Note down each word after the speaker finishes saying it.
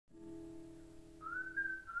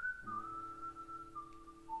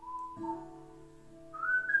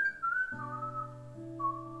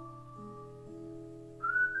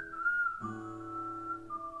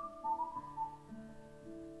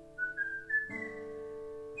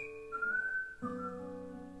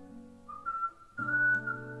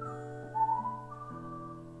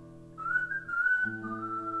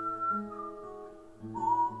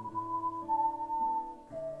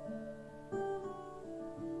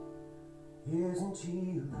Isn't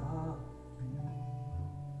she lovely?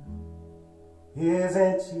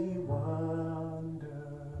 Isn't she wonderful?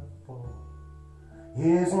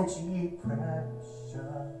 Isn't she precious?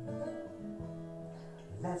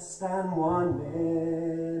 Less than 1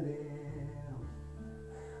 minute.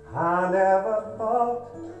 I never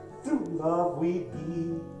thought through love we'd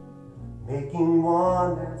be making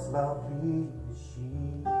one as lovely as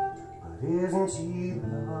she. But isn't she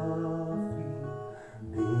lovely?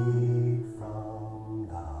 Made from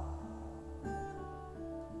love.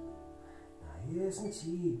 Now isn't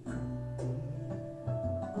she pretty?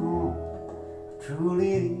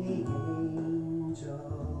 Truly the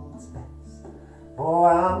angel's best. Boy,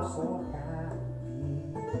 I'm so happy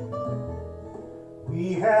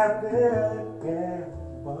we have been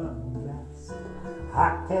together. Yes, I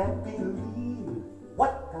can't believe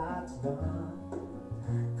what God's done.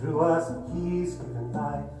 Through us He's given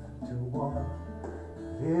life to one.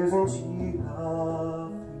 Isn't she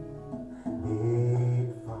lovely?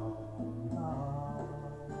 Made from love.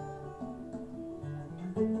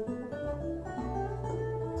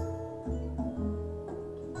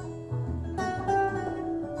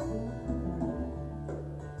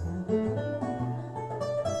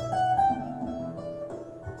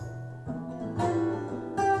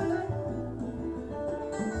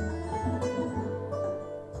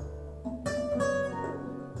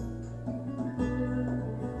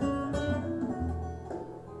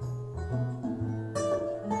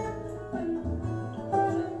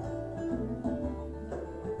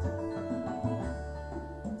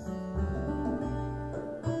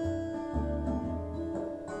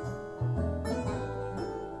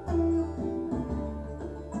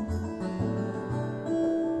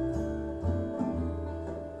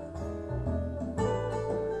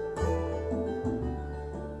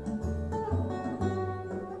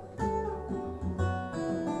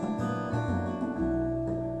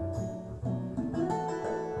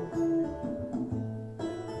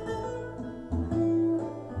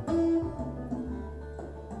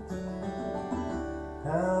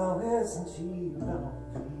 Now isn't she lovely?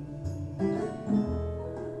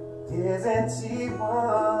 Isn't she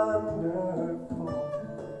wonderful?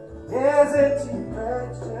 Isn't she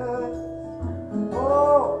precious?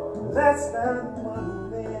 Oh, less than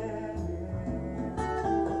 1 minute.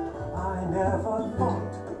 I never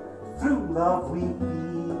thought through love we'd be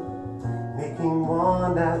making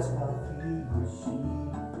one as lovely as she.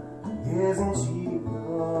 Isn't she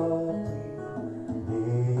lovely?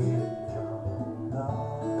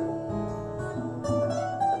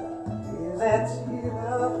 Isn't she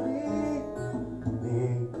lovely?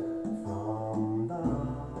 Made from love.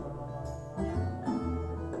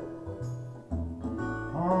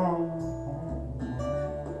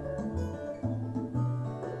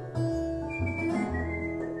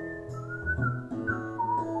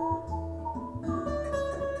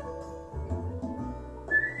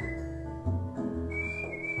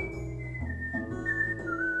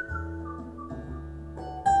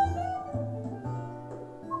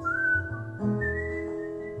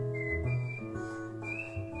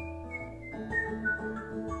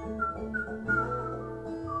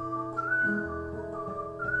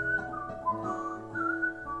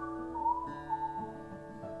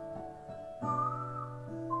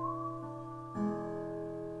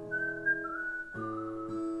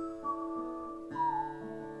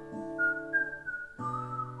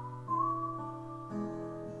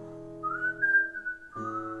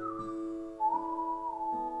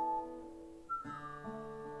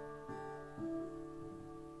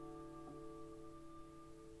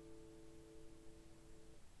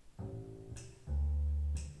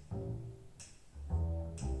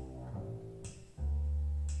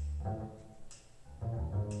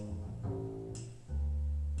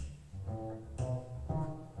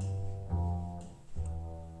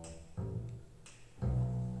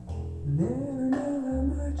 Never know how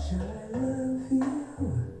much I love you.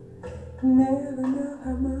 Never know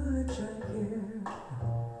how much I care.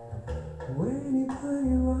 When you put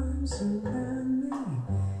your arms around me,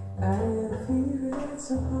 I have fever, it's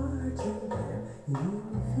so hard to bear. You give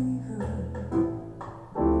me fever.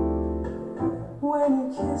 When you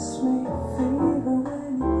kiss me, fever.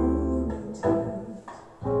 When you hold me tight,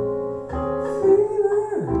 fever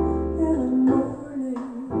in the morning,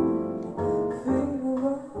 fever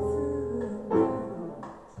all through the night.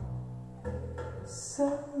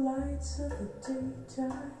 Sunlights of the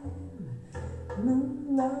daytime,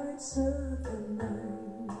 moonlights of the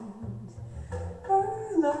night. I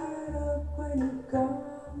light up when you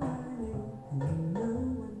call my name, and you know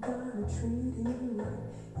I'm gonna treat you right.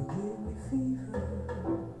 You give me fever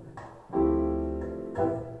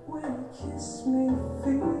when you kiss me,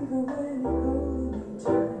 fever when he hold me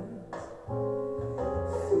tight.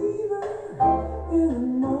 Fever in the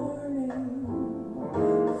morning,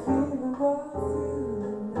 fever all through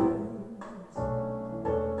the night.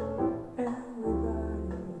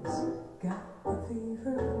 Everybody's got the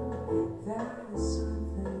fever, that is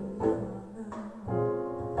something you all know.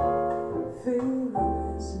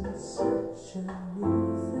 Fever isn't such a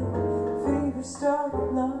new thing, fever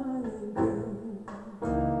started long ago.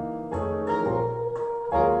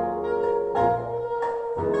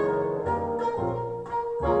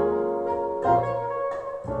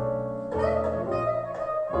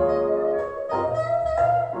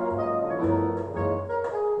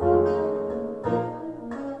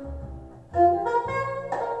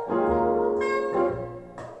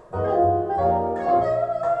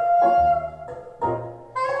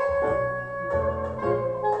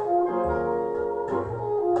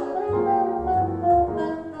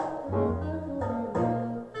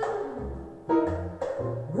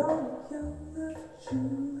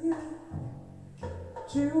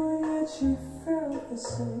 Juliet, she felt the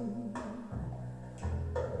same.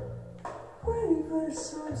 When he put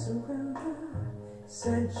his arms around her,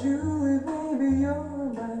 said, Julie, baby, you're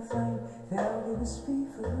my flame, thou givest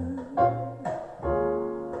fever.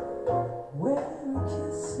 When he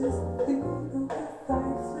kisses fever with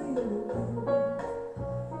thy flaming hand.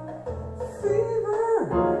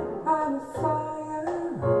 Fever, I'm a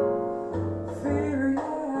fire. Fever,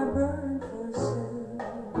 yeah, I burn for sin.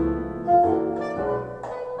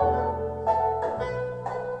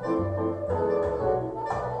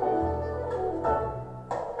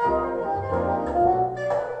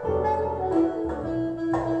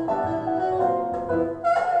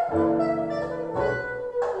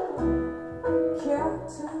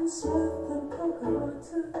 Captain Smith and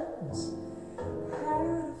Pocahontas had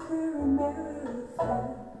a very merry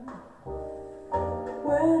affair.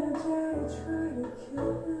 When her